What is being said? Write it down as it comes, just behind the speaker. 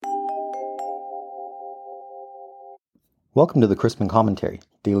Welcome to the Crispin Commentary,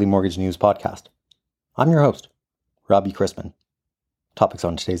 Daily Mortgage News Podcast. I'm your host, Robbie Crispin. Topics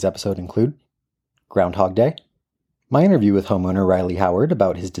on today's episode include Groundhog Day, my interview with homeowner Riley Howard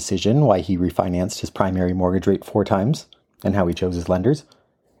about his decision why he refinanced his primary mortgage rate 4 times and how he chose his lenders,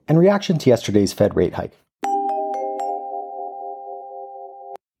 and reaction to yesterday's Fed rate hike.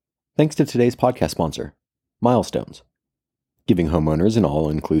 Thanks to today's podcast sponsor, Milestones, giving homeowners an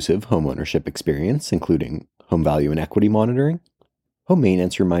all-inclusive homeownership experience, including home value and equity monitoring, home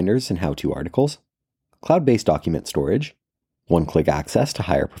maintenance reminders and how-to articles, cloud-based document storage, one-click access to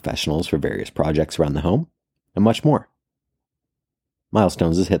hire professionals for various projects around the home, and much more.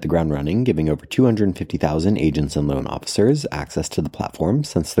 Milestones has hit the ground running, giving over 250,000 agents and loan officers access to the platform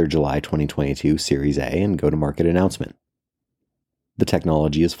since their July 2022 Series A and go-to-market announcement. The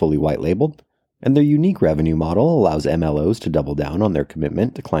technology is fully white-labeled, and their unique revenue model allows MLOs to double down on their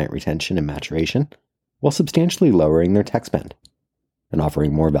commitment to client retention and maturation, while substantially lowering their tech spend and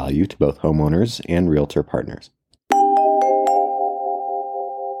offering more value to both homeowners and realtor partners.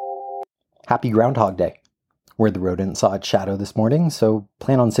 Happy Groundhog Day. Where the rodent saw its shadow this morning, so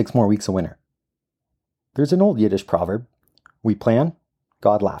plan on 6 more weeks of winter. There's an old Yiddish proverb, we plan,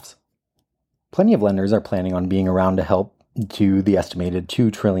 God laughs. Plenty of lenders are planning on being around to help to the estimated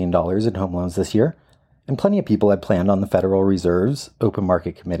 $2 trillion in home loans this year, and plenty of people had planned on the Federal Reserve's Open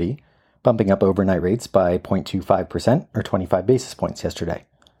Market Committee bumping up overnight rates by 0.25% or 25 basis points yesterday.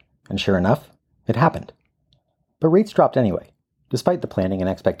 And sure enough, it happened. But rates dropped anyway, despite the planning and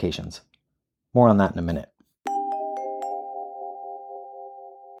expectations. More on that in a minute.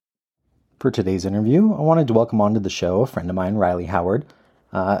 For today's interview, I wanted to welcome onto the show a friend of mine, Riley Howard,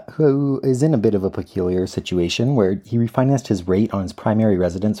 who is in a bit of a peculiar situation where he refinanced his rate on his primary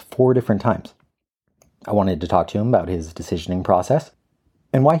residence 4 different times. I wanted to talk to him about his decisioning process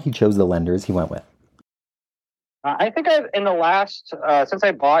and why he chose the lenders he went with. I think since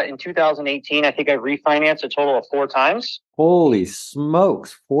I bought in 2018, I think I've refinanced a total of 4 times. Holy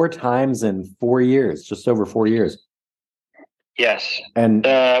smokes, 4 times in 4 years, just over 4 years. Yes. And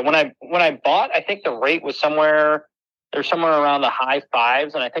when I bought, I think the rate was somewhere around the high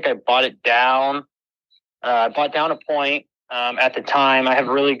 5s, and I think I bought it down. I bought down a point at the time. I have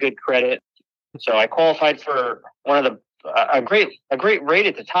really good credit, so I qualified for a great rate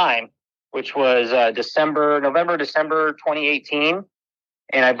at the time, which was November, December 2018,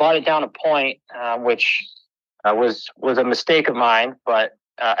 and I bought it down a point, which was a mistake of mine, but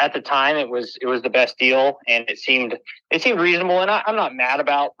at the time it was the best deal, and it seemed reasonable, and I'm not mad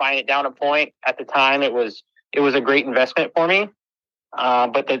about buying it down a point. At the time, it was a great investment for me,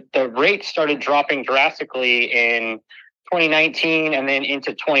 but the rate started dropping drastically in 2019 and then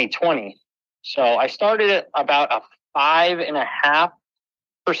into 2020. So I started at about a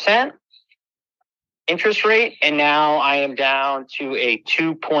 5.5% interest rate, and now I am down to a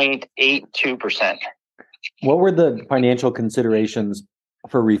 2.82%. What were the financial considerations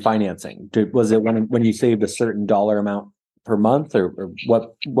for refinancing? Was it when you saved a certain dollar amount per month, or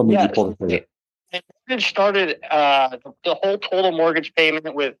what made you pull the trigger? It started the whole total mortgage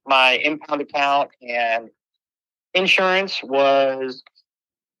payment with my impound account and insurance was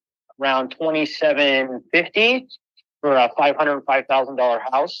around $2,750 for a $505,000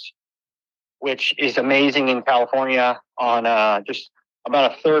 house, which is amazing in California on just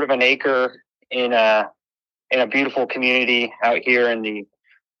about a third of an acre in a beautiful community out here in the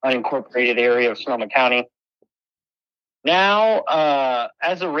unincorporated area of Sonoma County. Now,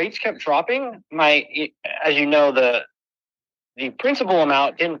 as the rates kept dropping, as you know, the principal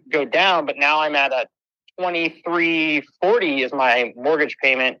amount didn't go down, but now I'm at a $2,340 is my mortgage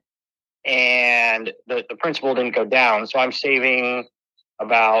payment, and the principal didn't go down. So I'm saving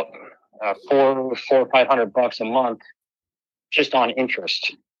about $400-$500 a month just on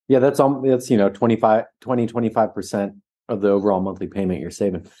interest. Yeah, that's 25% of the overall monthly payment you're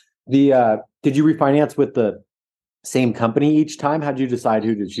saving. Did you refinance with the same company each time? How did you decide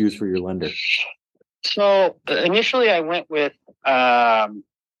who to choose for your lender? So initially I went with a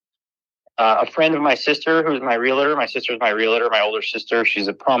friend of my sister who's my realtor. My sister's my realtor, my older sister. She's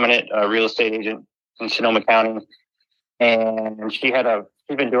a prominent real estate agent in Sonoma County. And she's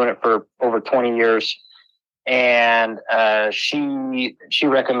been doing it for over 20 years. And she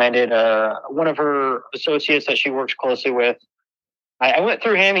recommended one of her associates that she works closely with. I went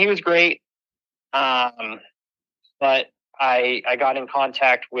through him. He was great. But I got in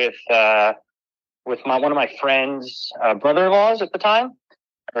contact with one of my friend's brother-in-laws at the time,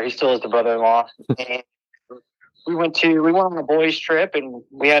 or he still is the brother-in-law. And we went on a boys trip, and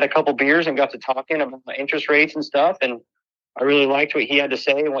we had a couple beers and got to talking about interest rates and stuff. And I really liked what he had to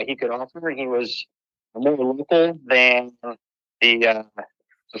say and what he could offer. And he was more local than the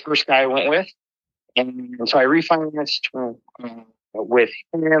the first guy I went with, and so I refinanced with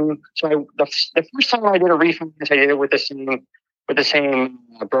him. So the first time I did a refinance, I did it with the same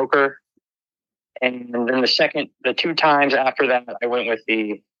broker, and then the two times after that, I went with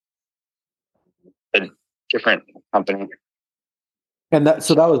the different company. And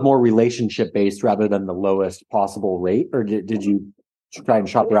so that was more relationship based rather than the lowest possible rate, or did you try and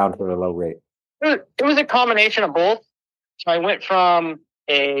shop around for a low rate? It was a combination of both. So I went from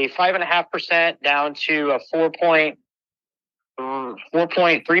a 5.5% down to a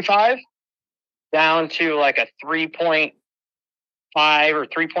 4.35, down to like a 3.5 or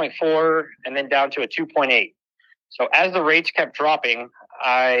 3.4, and then down to a 2.8. So as the rates kept dropping,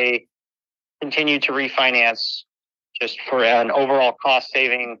 I continued to refinance just for an overall cost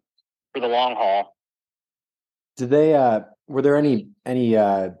saving for the long haul. Did they? Were there any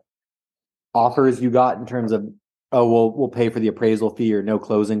offers you got in terms of, oh, we'll pay for the appraisal fee or no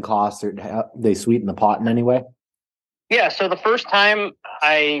closing costs, or they sweeten the pot in any way? Yeah. So the first time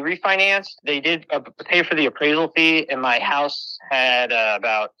I refinanced, they did pay for the appraisal fee, and my house had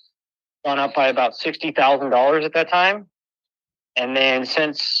gone up by about $60,000 at that time. And then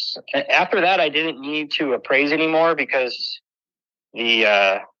after that, I didn't need to appraise anymore because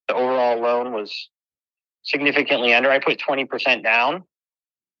the overall loan was significantly under. I put 20% down,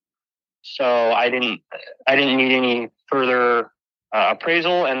 so I didn't need any further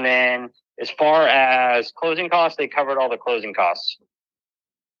appraisal. And then as far as closing costs, they covered all the closing costs.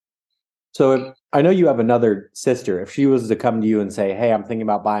 So I know you have another sister. If she was to come to you and say, "Hey, I'm thinking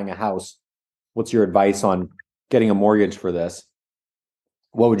about buying a house. What's your advice on getting a mortgage for this?"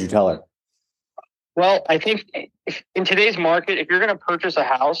 What would you tell her? Well, I think in today's market, if you're going to purchase a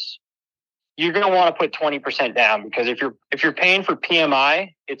house, you're going to want to put 20% down, because if you're paying for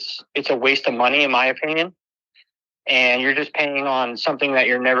PMI, it's a waste of money, in my opinion. And you're just paying on something that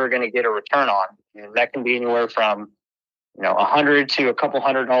you're never going to get a return on. And that can be anywhere from, $100 to a couple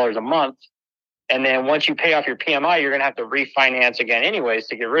 $100 a month. And then once you pay off your PMI, you're going to have to refinance again anyways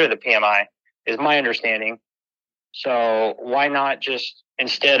to get rid of the PMI, is my understanding. So why not just,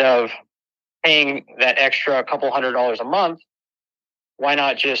 instead of paying that extra couple $100 a month, why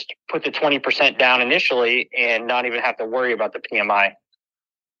not just put the 20% down initially and not even have to worry about the PMI?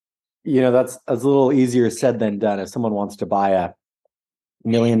 That's a little easier said than done. If someone wants to buy a $1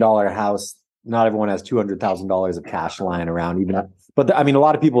 million house, not everyone has $200,000 of cash lying around. But a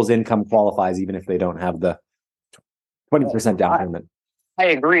lot of people's income qualifies even if they don't have the 20% down payment. I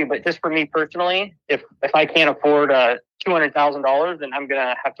agree, but just for me personally, if I can't afford $200,000, then I'm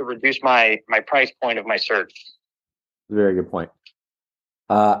gonna have to reduce my price point of my search. Very good point.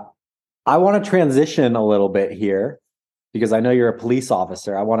 I want to transition a little bit here because I know you're a police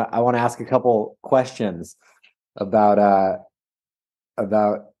officer. I want to ask a couple questions about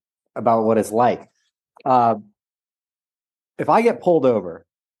what it's like. If I get pulled over,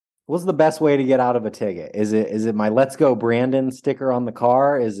 what's the best way to get out of a ticket? Is it my "Let's Go Brandon" sticker on the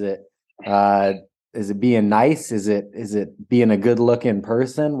car? Is it being nice? Is it being a good looking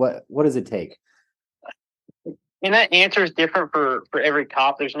person? What does it take? And that answer is different for every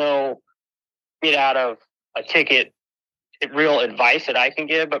cop. There's no get out of a ticket real advice that I can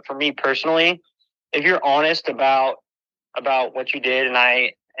give. But for me personally, if you're honest about what you did, and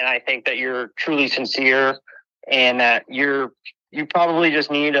I think that you're truly sincere, and that you probably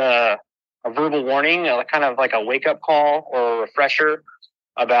just need a verbal warning, kind of like a wake up call or a refresher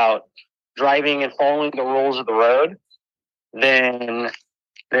about driving and following the rules of the road, then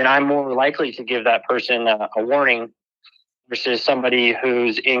I'm more likely to give that person a warning versus somebody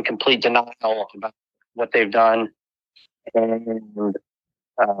who's in complete denial about what they've done and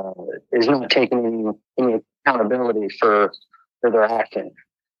is not taking any accountability for their action.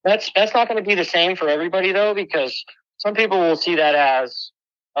 That's not going to be the same for everybody, though, because some people will see that as,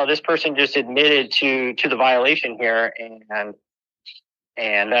 oh, this person just admitted to the violation here,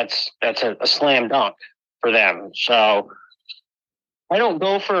 and that's a slam dunk for them. So I don't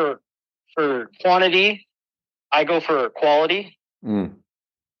go for quantity. I go for quality.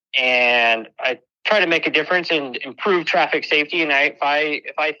 And I try to make a difference and improve traffic safety. And if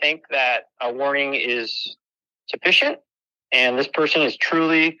I think that a warning is sufficient and this person is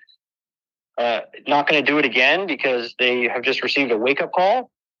truly not going to do it again because they have just received a wake-up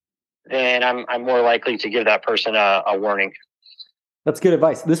call, then I'm more likely to give that person a warning. That's good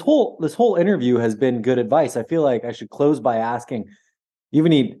advice. This whole interview has been good advice. I feel like I should close by asking, you even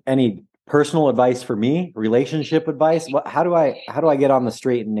need any personal advice for me? Relationship advice? How do I get on the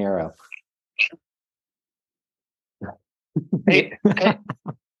straight and narrow? Pay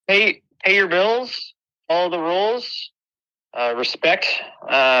your bills follow the rules, respect,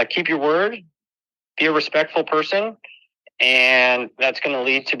 keep your word, be a respectful person, and that's going to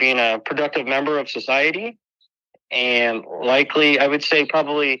lead to being a productive member of society. And likely, I would say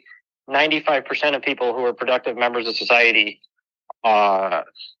probably 95% of people who are productive members of society are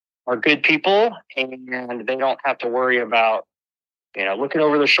good people, and they don't have to worry about, looking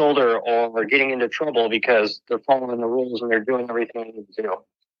over their shoulder or getting into trouble because they're following the rules and they're doing everything they need to do.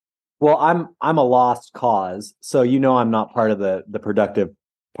 Well, I'm a lost cause, so I'm not part of the productive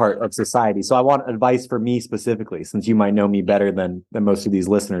part of society. So I want advice for me specifically, since you might know me better than most of these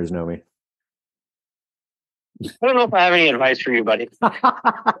listeners know me. I don't know if I have any advice for you, buddy.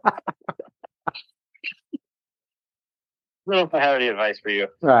 I don't know if I have any advice for you.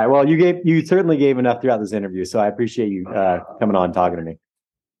 All right. Well, you certainly gave enough throughout this interview, so I appreciate you coming on and talking to me.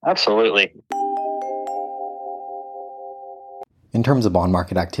 Absolutely. In terms of bond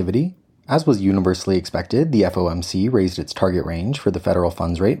market activity, as was universally expected, the FOMC raised its target range for the federal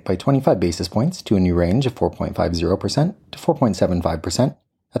funds rate by 25 basis points to a new range of 4.50% to 4.75%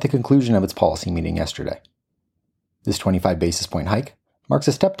 at the conclusion of its policy meeting yesterday. This 25 basis point hike marks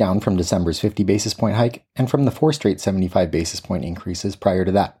a step down from December's 50 basis point hike and from the 4 straight 75 basis point increases prior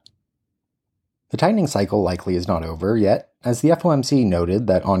to that. The tightening cycle likely is not over yet, as the FOMC noted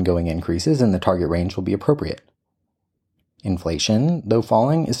that ongoing increases in the target range will be appropriate. Inflation, though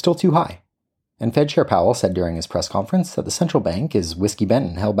falling, is still too high, and Fed Chair Powell said during his press conference that the central bank is whiskey-bent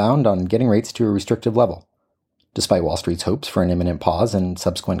and hell-bound on getting rates to a restrictive level, despite Wall Street's hopes for an imminent pause and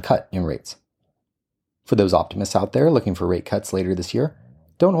subsequent cut in rates. For those optimists out there looking for rate cuts later this year,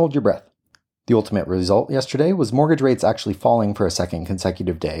 don't hold your breath. The ultimate result yesterday was mortgage rates actually falling for a second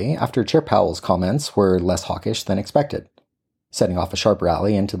consecutive day after Chair Powell's comments were less hawkish than expected, setting off a sharp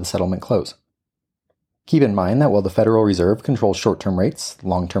rally into the settlement close. Keep in mind that while the Federal Reserve controls short-term rates,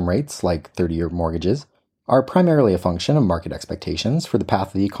 long-term rates, like 30-year mortgages, are primarily a function of market expectations for the path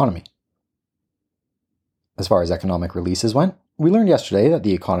of the economy. As far as economic releases went, we learned yesterday that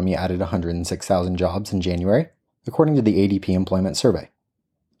the economy added 106,000 jobs in January, according to the ADP Employment Survey.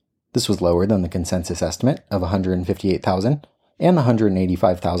 This was lower than the consensus estimate of 158,000 and the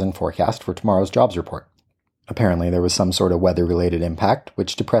 185,000 forecast for tomorrow's jobs report. Apparently, there was some sort of weather-related impact,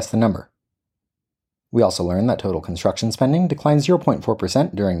 which depressed the number. We also learned that total construction spending declined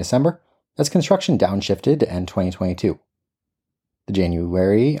 0.4% during December, as construction downshifted to end 2022. The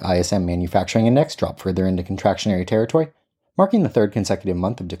January ISM Manufacturing Index dropped further into contractionary territory, marking the third consecutive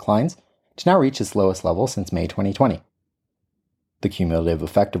month of declines to now reach its lowest level since May 2020. The cumulative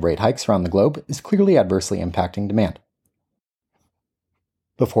effect of rate hikes around the globe is clearly adversely impacting demand.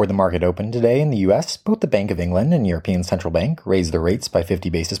 Before the market opened today in the US, both the Bank of England and European Central Bank raised their rates by 50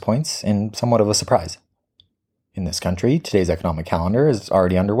 basis points in somewhat of a surprise. In this country, today's economic calendar is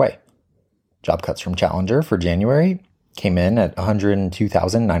already underway. Job cuts from Challenger for January came in at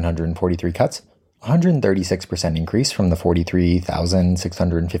 102,943 cuts, a 136% increase from the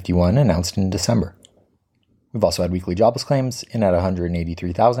 43,651 announced in December. We've also had weekly jobless claims in at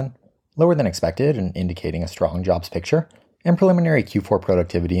 183,000, lower than expected and indicating a strong jobs picture, and preliminary Q4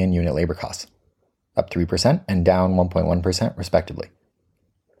 productivity and unit labor costs, up 3% and down 1.1% respectively.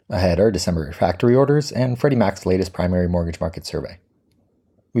 Ahead are December factory orders and Freddie Mac's latest primary mortgage market survey.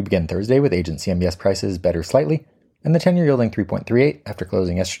 We begin Thursday with agency MBS prices better slightly, and the 10-year yielding 3.38 after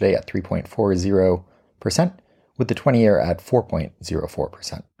closing yesterday at 3.40%, with the 20-year at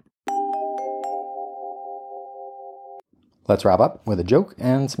 4.04%. Let's wrap up with a joke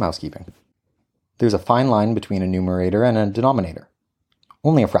and some housekeeping. There's a fine line between a numerator and a denominator.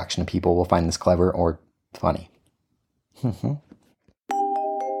 Only a fraction of people will find this clever or funny.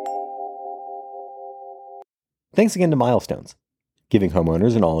 Thanks again to Milestones, giving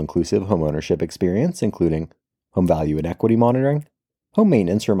homeowners an all-inclusive homeownership experience, including home value and equity monitoring, home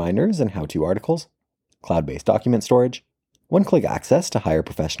maintenance reminders and how-to articles, cloud-based document storage, one-click access to hire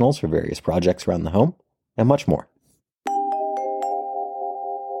professionals for various projects around the home, and much more.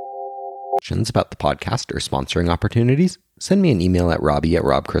 Questions about the podcast or sponsoring opportunities? Send me an email at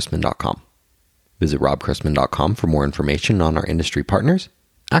robbie@robchrisman.com. Visit robchrisman.com for more information on our industry partners,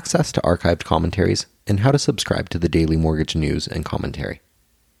 access to archived commentaries, and how to subscribe to the daily mortgage news and commentary.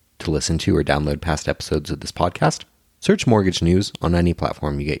 To listen to or download past episodes of this podcast, search Mortgage News on any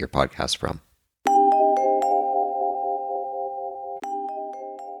platform you get your podcasts from.